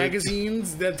tabloid. The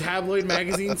magazines, the tabloid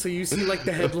magazines. So you see like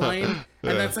the headline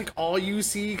and that's like all you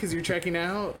see because you're checking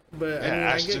out. But I mean,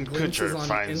 Ashton I get Kutcher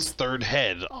finds third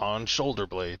head on shoulder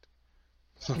blade.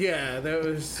 Yeah, that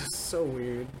was so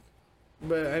weird.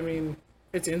 But I mean,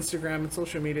 it's Instagram, it's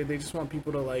social media. They just want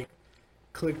people to like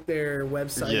click their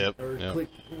website click,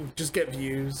 just get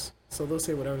views. So they'll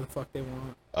say whatever the fuck they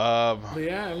want. But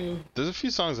yeah, I mean, there's a few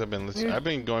songs I've been listening. I've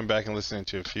been going back and listening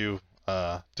to a few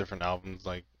different albums.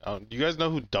 Like, do you guys know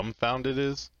who Dumbfounded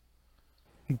is?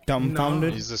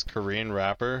 Dumbfounded? No. He's this Korean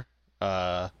rapper.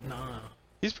 Nah.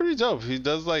 He's pretty dope. He's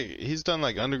done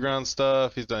like underground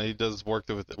stuff. He does work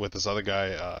with this other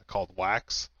guy called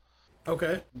Wax.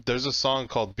 Okay. There's a song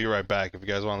called "Be Right Back." If you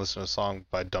guys want to listen to a song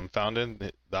by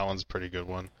Dumbfounded, that one's a pretty good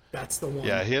one. That's the one.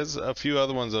 Yeah, he has a few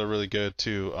other ones that are really good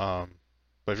too. But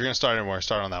if you're gonna start anywhere,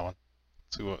 start on that one.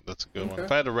 That's a good one.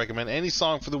 If I had to recommend any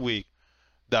song for the week,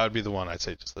 that would be the one I'd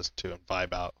say just listen to and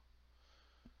vibe out.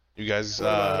 You guys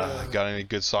got any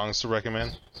good songs to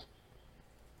recommend?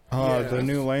 The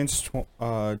new Lance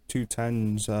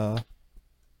 210's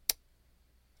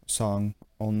song,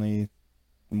 Only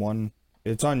One.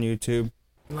 It's on YouTube,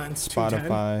 Lance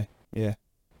Spotify. 210? Yeah.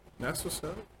 That's what's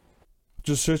up.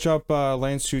 Just search up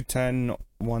Lance 210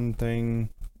 One Thing,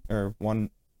 or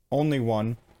Only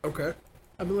One. Okay.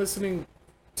 I've been listening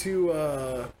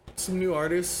to some new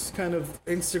artists, kind of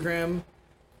Instagram.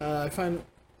 I've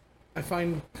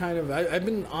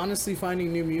been honestly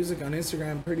finding new music on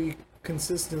Instagram pretty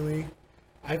consistently.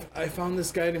 I found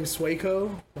this guy named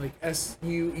Sueco, like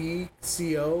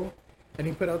Sueco, and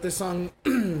he put out this song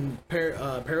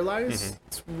Paralyzed.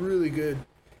 It's really good.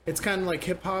 It's kind of like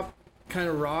hip hop, kind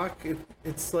of rock.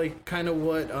 It's like kind of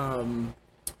what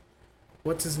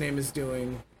what's his name is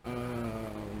doing.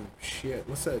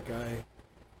 What's that guy?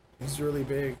 He's really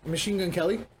big. Machine Gun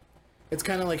Kelly. It's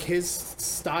kind of like his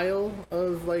style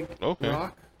of like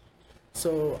rock.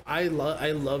 So I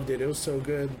loved it. It was so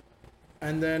good.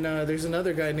 And then there's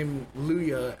another guy named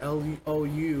Luya,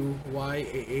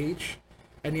 Louyah,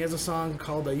 and he has a song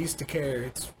called "I Used to Care."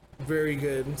 It's very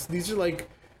good. These are like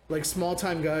small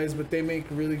time guys, but they make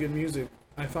really good music.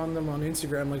 I found them on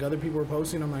Instagram. Like other people were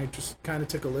posting them. I just kind of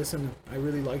took a listen. I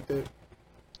really liked it.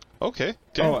 Okay.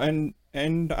 Oh, and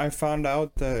I found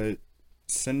out that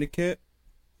Syndicate.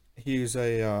 He's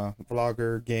a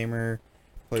vlogger, gamer,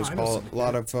 plays a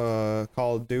lot of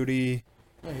Call of Duty,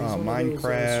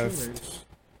 Minecraft.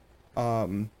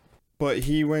 But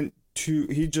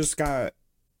he just got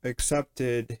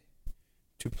accepted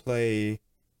to play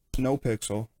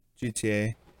NoPixel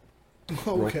GTA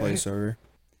roleplay server,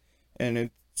 and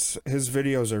his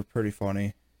videos are pretty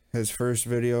funny. His first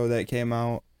video that came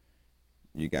out,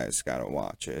 you guys gotta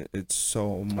watch it. It's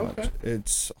so much.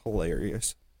 It's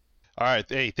hilarious. All right.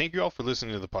 Hey, thank you all for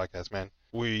listening to the podcast, man.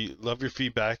 We love your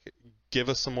feedback. Give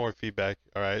us some more feedback.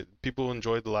 All right. People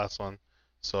enjoyed the last one,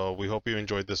 so we hope you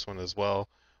enjoyed this one as well.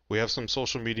 We have some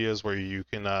social medias where you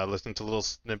can listen to little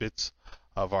snippets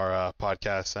of our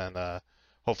podcasts, and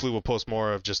hopefully we'll post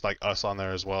more of just like us on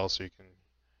there as well, so you can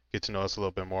get to know us a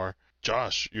little bit more.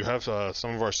 Josh, you have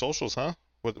some of our socials, huh?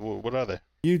 What are they?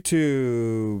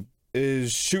 YouTube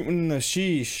is Shooting the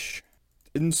Sheesh.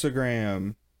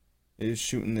 Instagram is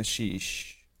Shooting the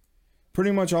Sheesh.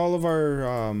 Pretty much all of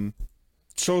our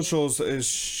socials is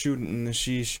Shooting the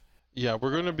Sheesh. Yeah,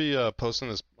 we're going to be posting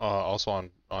this also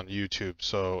on YouTube.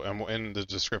 So, and in the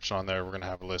description on there, we're going to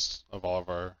have a list of all of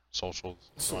our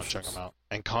socials. So want to check them out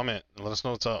and comment and let us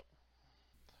know what's up.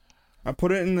 I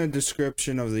put it in the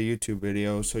description of the YouTube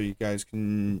video so you guys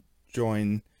can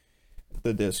join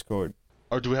the Discord.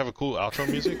 Or do we have a cool outro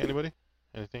music? Anybody?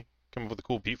 Anything? Come up with a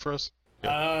cool beat for us?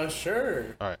 Yeah.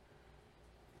 Sure. All right.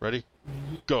 Ready?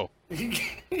 Go. We're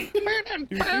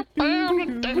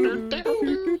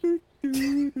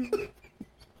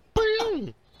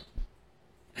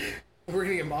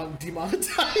gonna get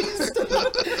demonetized.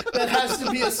 That has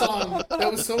to be a song.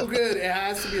 That was so good. It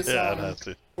has to be a song. Yeah, it has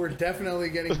to. We're definitely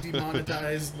getting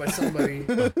demonetized by somebody.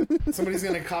 Somebody's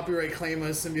gonna copyright claim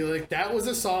us and be like, "That was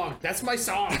a song. That's my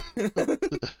song."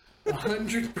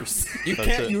 100%. You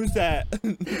can't use that.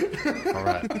 All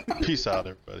right. Peace out,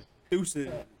 everybody. Deuces.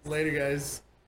 Later, guys.